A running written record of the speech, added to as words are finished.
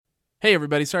Hey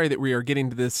everybody, sorry that we are getting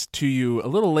to this to you a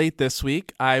little late this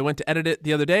week. I went to edit it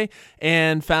the other day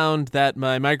and found that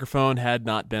my microphone had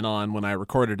not been on when I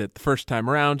recorded it the first time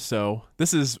around, so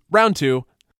this is round two.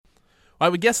 I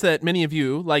would guess that many of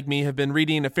you, like me, have been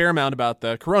reading a fair amount about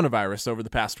the coronavirus over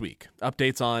the past week.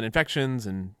 Updates on infections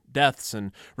and deaths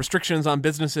and restrictions on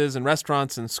businesses and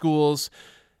restaurants and schools.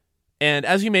 And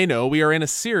as you may know, we are in a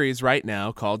series right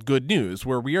now called Good News,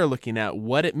 where we are looking at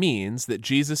what it means that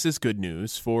Jesus is good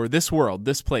news for this world,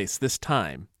 this place, this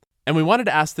time. And we wanted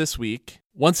to ask this week,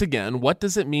 once again, what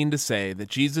does it mean to say that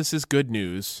Jesus is good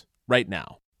news right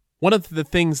now? One of the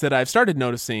things that I've started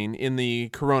noticing in the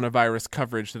coronavirus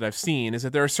coverage that I've seen is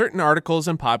that there are certain articles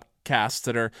and podcasts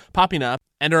that are popping up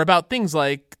and are about things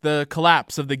like the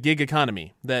collapse of the gig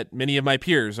economy that many of my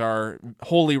peers are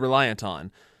wholly reliant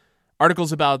on.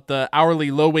 Articles about the hourly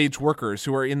low-wage workers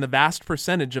who are in the vast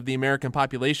percentage of the American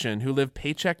population who live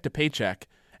paycheck to paycheck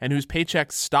and whose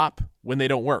paychecks stop when they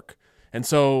don't work, and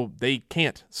so they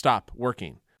can't stop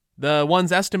working. The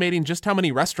ones estimating just how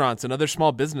many restaurants and other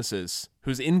small businesses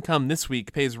whose income this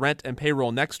week pays rent and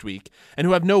payroll next week and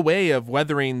who have no way of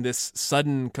weathering this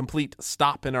sudden, complete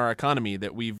stop in our economy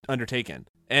that we've undertaken.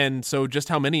 And so just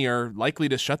how many are likely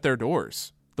to shut their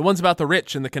doors. The ones about the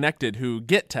rich and the connected who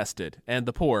get tested and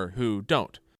the poor who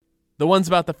don't. The ones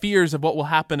about the fears of what will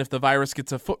happen if the virus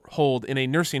gets a foothold in a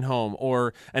nursing home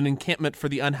or an encampment for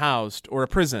the unhoused or a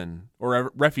prison or a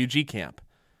refugee camp.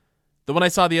 The one I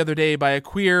saw the other day by a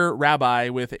queer rabbi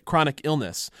with chronic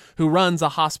illness who runs a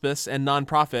hospice and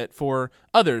nonprofit for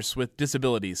others with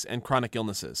disabilities and chronic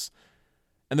illnesses.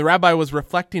 And the rabbi was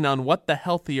reflecting on what the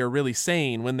healthy are really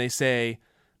saying when they say,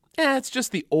 it's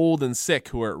just the old and sick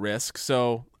who are at risk,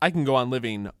 so I can go on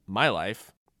living my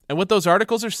life. And what those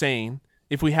articles are saying,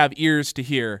 if we have ears to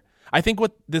hear, I think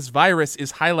what this virus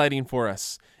is highlighting for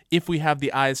us, if we have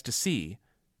the eyes to see,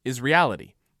 is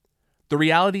reality. The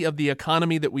reality of the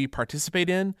economy that we participate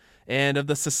in and of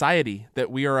the society that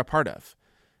we are a part of.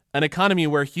 An economy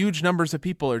where huge numbers of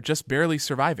people are just barely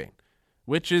surviving,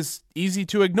 which is easy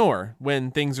to ignore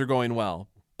when things are going well,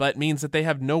 but means that they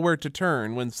have nowhere to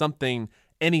turn when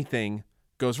anything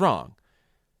goes wrong.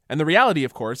 And the reality,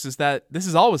 of course, is that this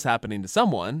is always happening to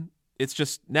someone. It's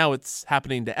just now it's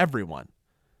happening to everyone.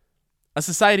 A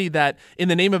society that, in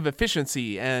the name of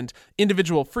efficiency and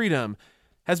individual freedom,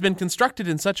 has been constructed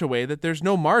in such a way that there's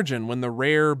no margin when the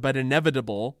rare but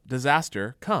inevitable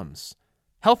disaster comes.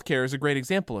 Healthcare is a great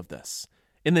example of this.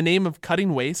 In the name of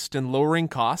cutting waste and lowering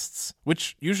costs,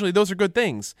 which usually those are good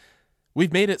things,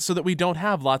 we've made it so that we don't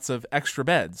have lots of extra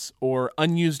beds or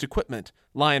unused equipment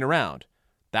lying around.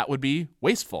 That would be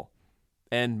wasteful.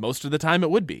 And most of the time it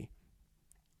would be.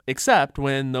 Except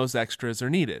when those extras are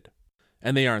needed.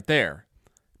 And they aren't there.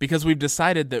 Because we've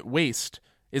decided that waste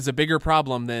is a bigger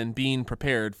problem than being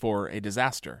prepared for a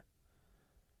disaster.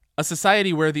 A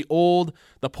society where the old,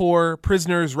 the poor,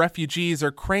 prisoners, refugees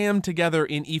are crammed together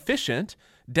in efficient,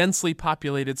 densely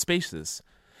populated spaces.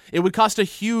 It would cost a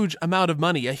huge amount of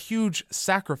money, a huge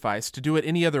sacrifice to do it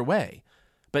any other way.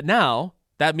 But now,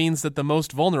 that means that the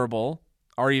most vulnerable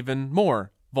are even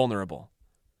more vulnerable.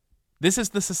 This is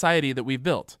the society that we've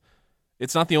built.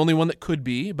 It's not the only one that could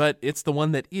be, but it's the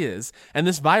one that is. And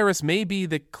this virus may be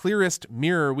the clearest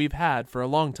mirror we've had for a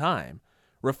long time,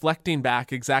 reflecting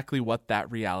back exactly what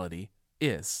that reality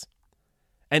is.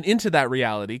 And into that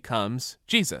reality comes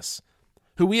Jesus,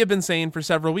 who we have been saying for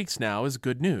several weeks now is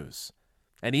good news.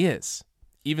 And he is,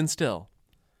 even still.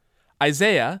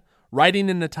 Isaiah, writing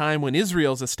in a time when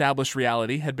Israel's established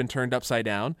reality had been turned upside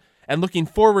down, and looking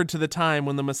forward to the time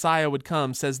when the Messiah would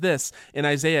come, says this in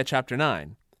Isaiah chapter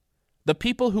 9. The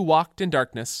people who walked in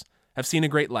darkness have seen a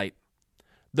great light.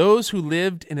 Those who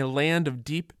lived in a land of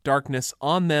deep darkness,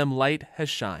 on them light has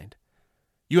shined.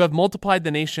 You have multiplied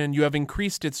the nation, you have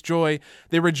increased its joy.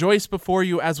 They rejoice before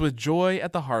you as with joy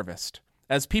at the harvest,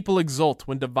 as people exult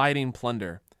when dividing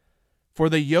plunder. For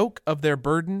the yoke of their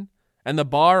burden and the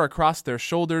bar across their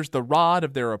shoulders, the rod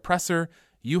of their oppressor,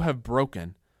 you have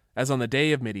broken, as on the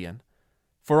day of Midian.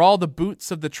 For all the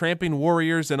boots of the tramping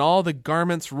warriors and all the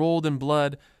garments rolled in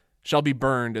blood shall be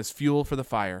burned as fuel for the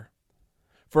fire.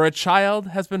 For a child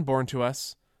has been born to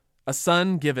us, a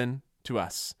son given to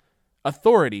us.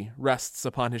 Authority rests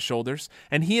upon his shoulders,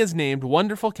 and he is named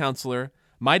Wonderful Counselor,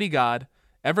 Mighty God,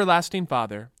 Everlasting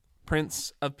Father,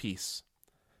 Prince of Peace.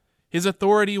 His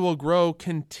authority will grow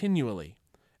continually,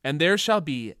 and there shall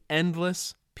be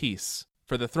endless peace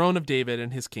for the throne of David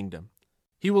and his kingdom.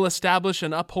 He will establish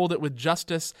and uphold it with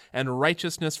justice and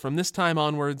righteousness from this time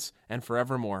onwards and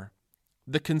forevermore.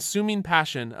 The consuming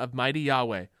passion of mighty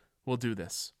Yahweh will do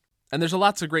this. And there's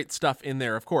lots of great stuff in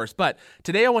there, of course, but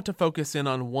today I want to focus in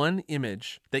on one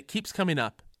image that keeps coming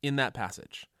up in that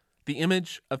passage, the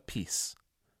image of peace.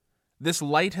 This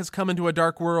light has come into a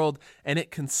dark world, and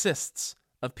it consists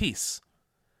of peace.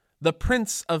 The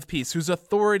Prince of Peace, whose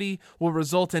authority will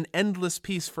result in endless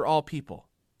peace for all people.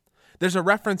 There's a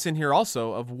reference in here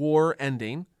also of war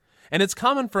ending, and it's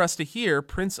common for us to hear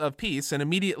Prince of Peace and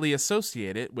immediately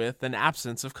associate it with an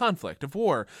absence of conflict, of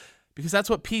war, because that's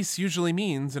what peace usually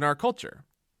means in our culture.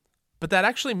 But that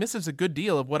actually misses a good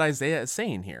deal of what Isaiah is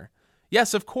saying here.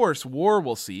 Yes, of course, war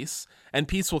will cease, and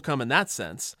peace will come in that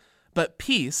sense, but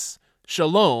peace,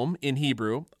 shalom in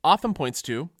Hebrew, often points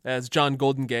to, as John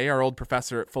Goldengay, our old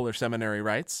professor at Fuller Seminary,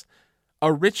 writes,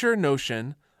 a richer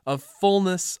notion of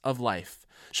fullness of life.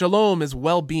 Shalom is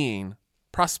well-being,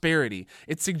 prosperity.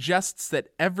 It suggests that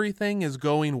everything is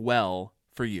going well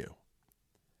for you.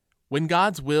 When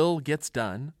God's will gets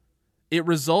done, it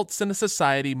results in a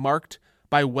society marked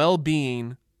by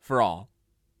well-being for all,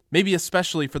 maybe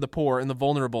especially for the poor and the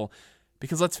vulnerable,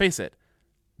 because let's face it,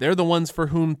 they're the ones for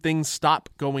whom things stop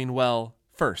going well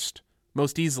first,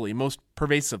 most easily, most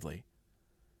pervasively.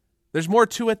 There's more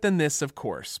to it than this, of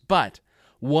course, but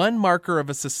one marker of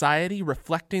a society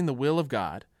reflecting the will of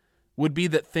God would be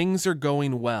that things are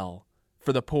going well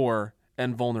for the poor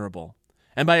and vulnerable,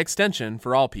 and by extension,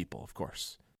 for all people, of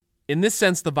course. In this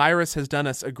sense, the virus has done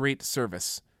us a great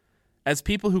service, as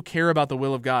people who care about the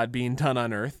will of God being done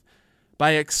on earth,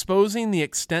 by exposing the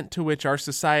extent to which our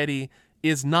society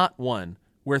is not one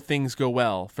where things go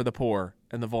well for the poor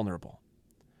and the vulnerable.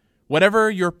 Whatever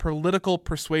your political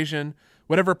persuasion,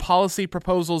 whatever policy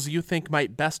proposals you think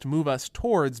might best move us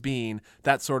towards being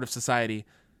that sort of society,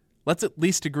 let's at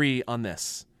least agree on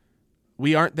this.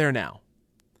 We aren't there now.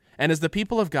 And as the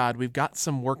people of God, we've got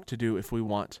some work to do if we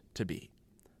want to be.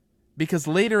 Because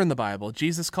later in the Bible,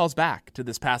 Jesus calls back to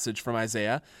this passage from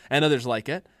Isaiah and others like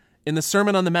it. In the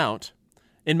Sermon on the Mount,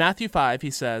 in Matthew 5, he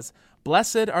says,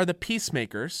 "Blessed are the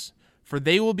peacemakers, for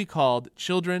they will be called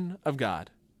children of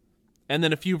God." And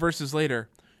then a few verses later,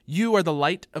 "You are the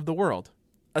light of the world.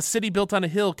 A city built on a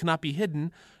hill cannot be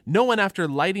hidden. No one after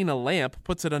lighting a lamp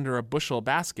puts it under a bushel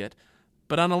basket,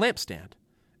 but on a lampstand,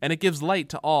 and it gives light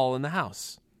to all in the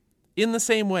house. In the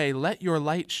same way, let your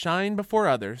light shine before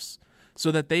others,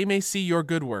 so that they may see your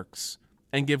good works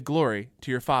and give glory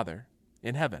to your Father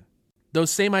in heaven."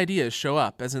 Those same ideas show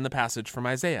up as in the passage from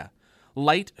Isaiah.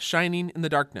 Light shining in the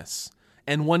darkness,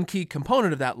 and one key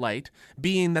component of that light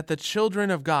being that the children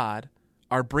of God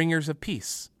are bringers of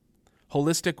peace,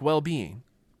 holistic well-being,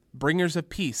 bringers of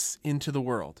peace into the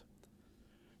world.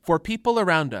 For people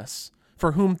around us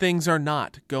for whom things are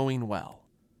not going well,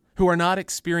 who are not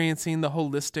experiencing the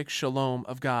holistic shalom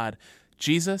of God,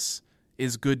 Jesus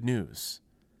is good news,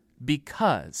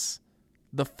 because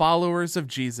the followers of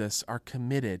Jesus are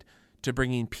committed to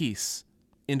bringing peace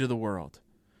into the world,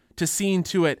 to seeing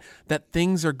to it that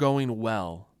things are going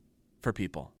well for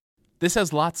people. This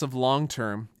has lots of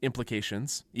long-term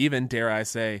implications, even, dare I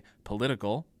say,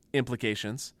 political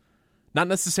implications, not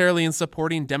necessarily in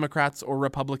supporting Democrats or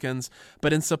Republicans,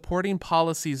 but in supporting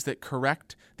policies that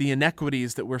correct the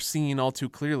inequities that we're seeing all too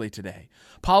clearly today,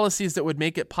 policies that would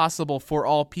make it possible for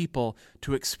all people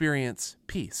to experience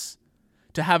peace,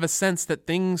 to have a sense that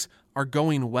things are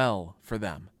going well for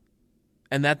them,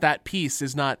 and that peace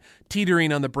is not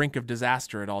teetering on the brink of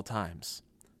disaster at all times.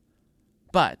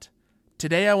 But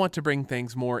today I want to bring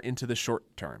things more into the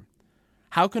short term.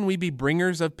 How can we be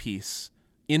bringers of peace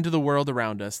into the world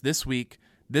around us this week,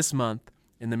 this month,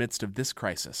 in the midst of this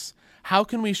crisis? How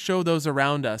can we show those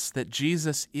around us that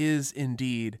Jesus is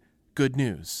indeed good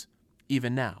news,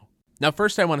 even now? Now,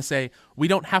 first I want to say, we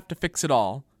don't have to fix it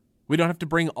all. We don't have to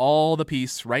bring all the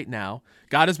peace right now.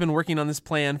 God has been working on this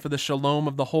plan for the shalom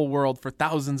of the whole world for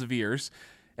thousands of years.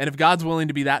 And if God's willing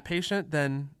to be that patient,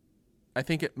 then I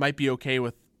think it might be okay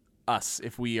with us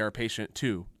if we are patient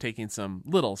too, taking some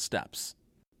little steps.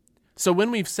 So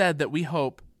when we've said that we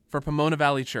hope for Pomona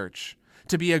Valley Church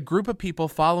to be a group of people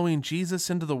following Jesus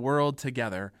into the world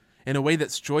together in a way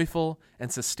that's joyful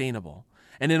and sustainable,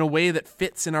 and in a way that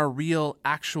fits in our real,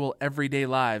 actual, everyday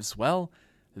lives, well,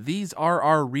 these are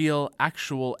our real,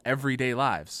 actual, everyday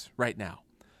lives right now.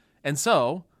 And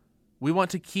so, we want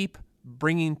to keep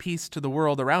bringing peace to the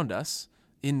world around us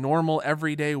in normal,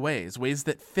 everyday ways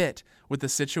that fit with the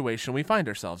situation we find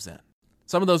ourselves in.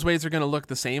 Some of those ways are going to look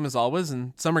the same as always,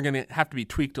 and some are going to have to be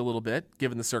tweaked a little bit,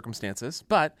 given the circumstances,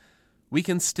 but we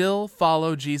can still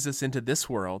follow Jesus into this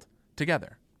world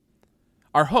together.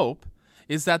 Our hope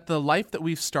is that the life that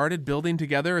we've started building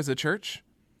together as a church,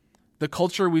 the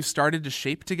culture we've started to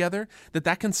shape together,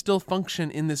 that can still function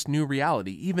in this new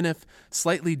reality, even if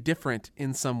slightly different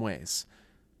in some ways.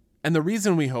 And the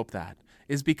reason we hope that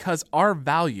is because our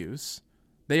values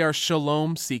They are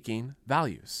shalom-seeking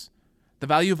values. The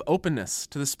value of openness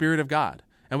to the Spirit of God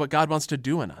and what God wants to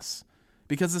do in us.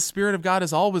 Because the Spirit of God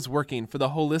is always working for the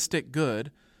holistic good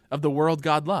of the world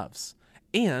God loves,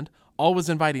 and always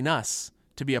inviting us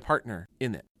to be a partner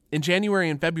in it. In January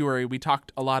and February, we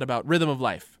talked a lot about Rhythm of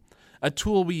Life, a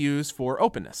tool we use for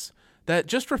openness that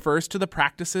just refers to the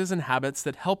practices and habits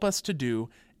that help us to do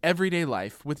everyday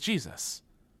life with Jesus.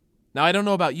 Now, I don't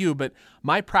know about you, but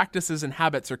my practices and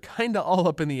habits are kind of all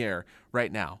up in the air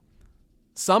right now.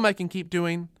 Some I can keep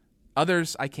doing,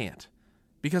 others I can't,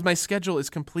 because my schedule is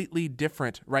completely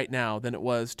different right now than it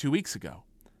was 2 weeks ago.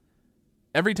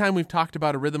 Every time we've talked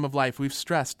about a Rhythm of Life, we've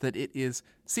stressed that it is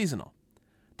seasonal.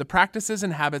 The practices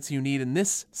and habits you need in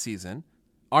this season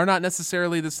are not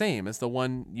necessarily the same as the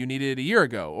one you needed a year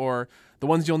ago or the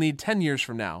ones you'll need 10 years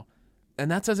from now,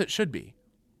 and that's as it should be.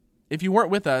 If you weren't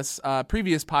with us,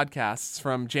 previous podcasts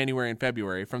from January and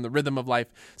February from the Rhythm of Life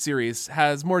series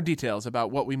has more details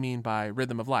about what we mean by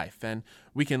Rhythm of Life, and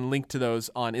we can link to those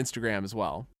on Instagram as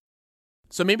well.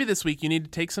 So maybe this week you need to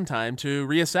take some time to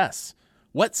reassess.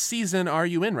 What season are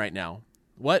you in right now?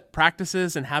 What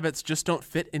practices and habits just don't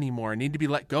fit anymore and need to be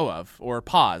let go of or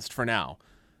paused for now?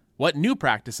 What new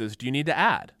practices do you need to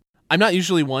add? I'm not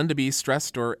usually one to be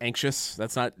stressed or anxious.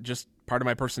 That's not just part of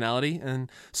my personality.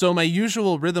 And so my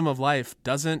usual rhythm of life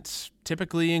doesn't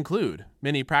typically include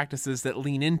many practices that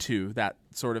lean into that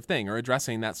sort of thing or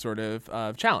addressing that sort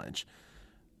of challenge.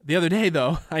 The other day,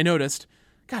 though, I noticed,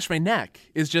 gosh, my neck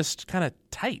is just kind of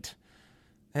tight.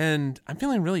 And I'm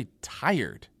feeling really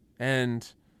tired. And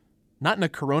not in a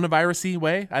coronavirus-y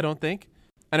way, I don't think.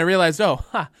 And I realized,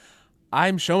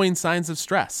 I'm showing signs of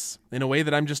stress in a way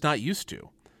that I'm just not used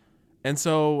to. And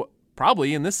so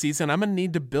probably in this season, I'm going to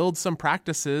need to build some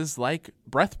practices like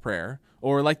breath prayer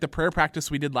or like the prayer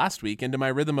practice we did last week into my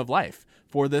rhythm of life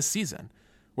for this season,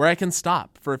 where I can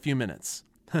stop for a few minutes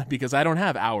because I don't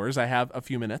have hours, I have a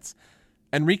few minutes,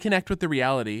 and reconnect with the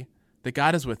reality that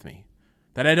God is with me,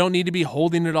 that I don't need to be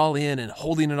holding it all in and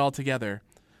holding it all together.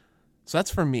 So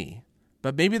that's for me.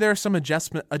 But maybe there are some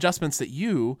adjustments that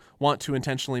you want to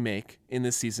intentionally make in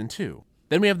this season too.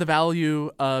 Then we have the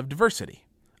value of diversity,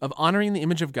 of honoring the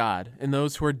image of God in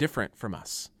those who are different from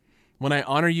us. When I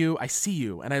honor you, I see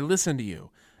you and I listen to you,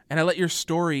 and I let your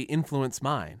story influence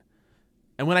mine.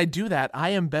 And when I do that, I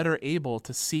am better able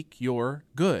to seek your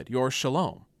good, your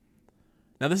shalom.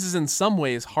 Now, this is in some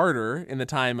ways harder in the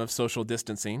time of social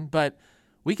distancing, but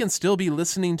we can still be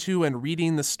listening to and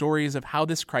reading the stories of how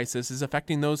this crisis is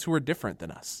affecting those who are different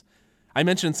than us. I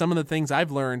mentioned some of the things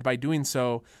I've learned by doing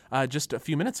so just a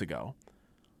few minutes ago.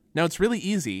 Now, it's really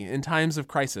easy in times of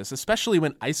crisis, especially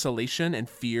when isolation and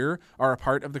fear are a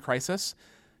part of the crisis,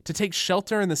 to take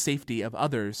shelter in the safety of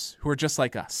others who are just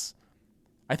like us.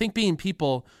 I think being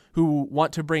people who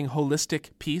want to bring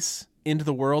holistic peace into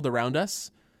the world around us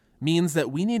means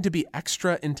that we need to be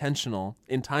extra intentional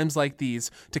in times like these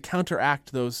to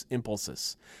counteract those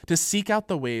impulses, to seek out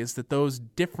the ways that those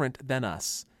different than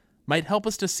us might help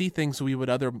us to see things we would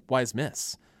otherwise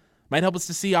miss, might help us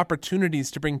to see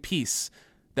opportunities to bring peace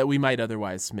that we might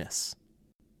otherwise miss.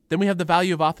 Then we have the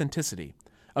value of authenticity,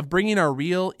 of bringing our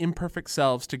real, imperfect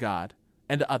selves to God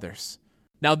and to others.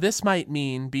 Now, this might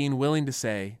mean being willing to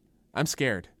say, I'm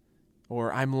scared,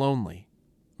 or I'm lonely,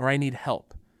 or I need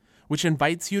help, which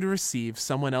invites you to receive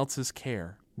someone else's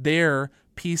care, their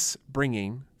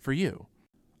peace-bringing for you.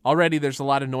 Already there's a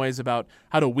lot of noise about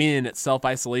how to win at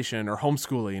self-isolation or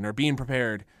homeschooling or being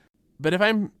prepared. But if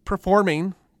I'm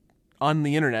performing on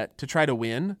the internet to try to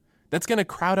win, that's going to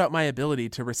crowd out my ability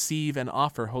to receive and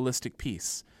offer holistic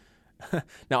peace.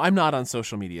 Now, I'm not on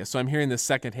social media, so I'm hearing this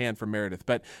secondhand from Meredith,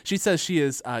 but she says she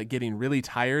is getting really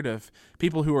tired of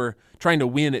people who are trying to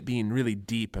win at being really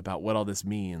deep about what all this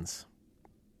means.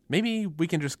 Maybe we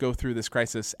can just go through this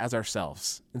crisis as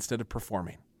ourselves instead of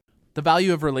performing. The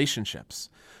value of relationships,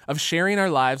 of sharing our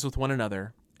lives with one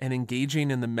another and engaging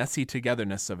in the messy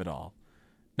togetherness of it all.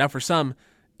 Now, for some,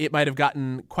 it might have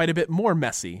gotten quite a bit more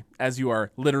messy as you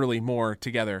are literally more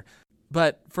together.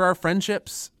 But for our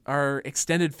friendships, our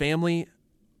extended family,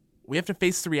 we have to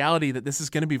face the reality that this is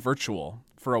going to be virtual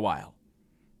for a while.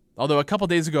 Although a couple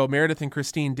days ago, Meredith and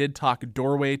Christine did talk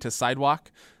doorway to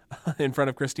sidewalk in front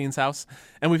of Christine's house,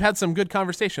 and we've had some good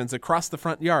conversations across the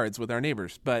front yards with our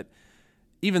neighbors. But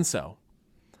even so,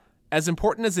 as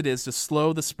important as it is to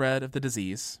slow the spread of the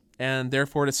disease and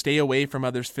therefore to stay away from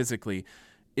others physically,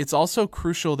 it's also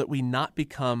crucial that we not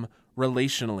become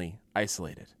relationally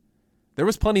isolated. There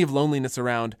was plenty of loneliness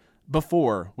around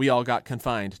before we all got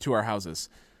confined to our houses.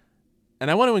 And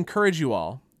I want to encourage you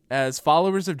all, as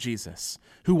followers of Jesus,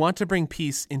 who want to bring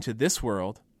peace into this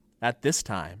world at this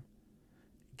time,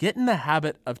 get in the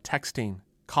habit of texting,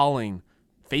 calling,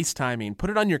 FaceTiming, put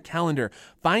it on your calendar.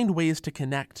 Find ways to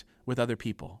connect with other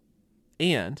people.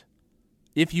 And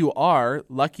if you are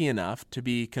lucky enough to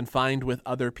be confined with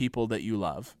other people that you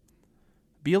love,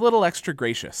 be a little extra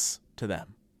gracious to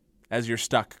them as you're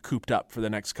stuck cooped up for the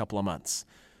next couple of months.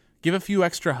 Give a few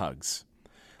extra hugs.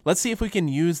 Let's see if we can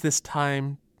use this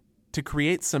time to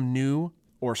create some new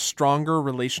or stronger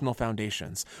relational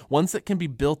foundations, ones that can be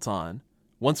built on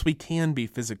once we can be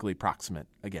physically proximate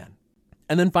again.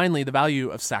 And then finally, the value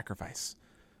of sacrifice,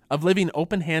 of living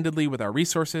open-handedly with our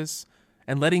resources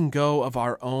and letting go of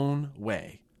our own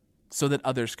way so that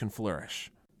others can flourish.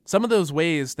 Some of those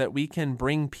ways that we can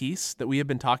bring peace that we have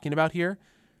been talking about here,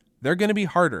 they're going to be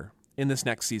harder in this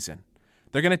next season.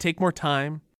 They're going to take more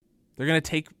time. They're going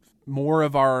to take more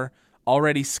of our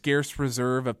already scarce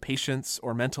reserve of patience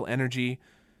or mental energy,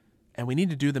 and we need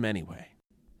to do them anyway.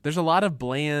 There's a lot of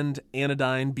bland,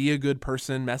 anodyne, be a good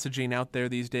person messaging out there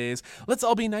these days. Let's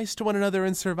all be nice to one another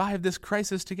and survive this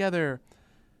crisis together.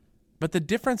 But the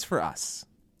difference for us,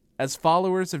 as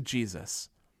followers of Jesus,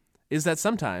 is that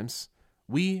sometimes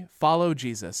we follow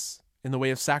Jesus in the way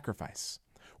of sacrifice.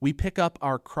 We pick up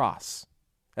our cross,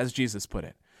 as Jesus put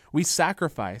it. We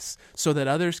sacrifice so that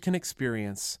others can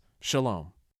experience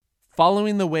shalom.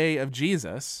 Following the way of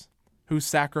Jesus, who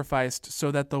sacrificed so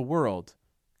that the world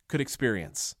could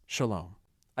experience shalom.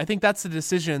 I think that's the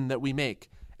decision that we make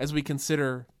as we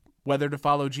consider whether to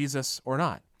follow Jesus or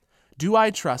not. Do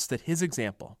I trust that his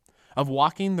example of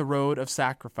walking the road of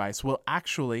sacrifice will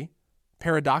actually,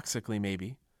 paradoxically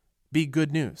maybe, be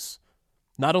good news,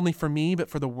 not only for me, but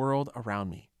for the world around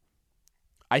me?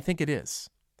 I think it is.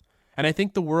 And I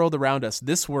think the world around us,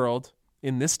 this world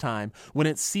in this time, when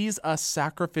it sees us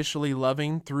sacrificially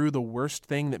loving through the worst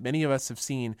thing that many of us have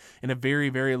seen in a very,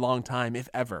 very long time, if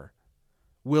ever,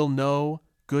 will know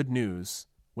good news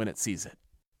when it sees it.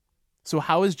 So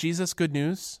how is Jesus good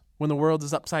news when the world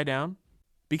is upside down?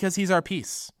 Because he's our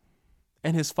peace,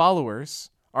 and his followers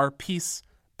are peace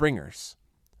bringers,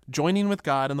 joining with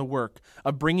God in the work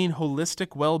of bringing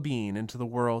holistic well-being into the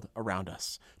world around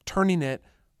us, turning it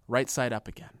right side up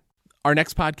again. Our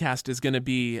next podcast is going to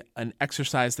be an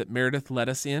exercise that Meredith led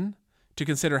us in to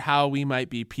consider how we might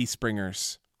be peace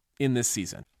bringers in this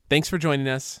season. Thanks for joining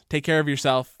us. Take care of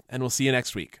yourself, and we'll see you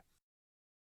next week.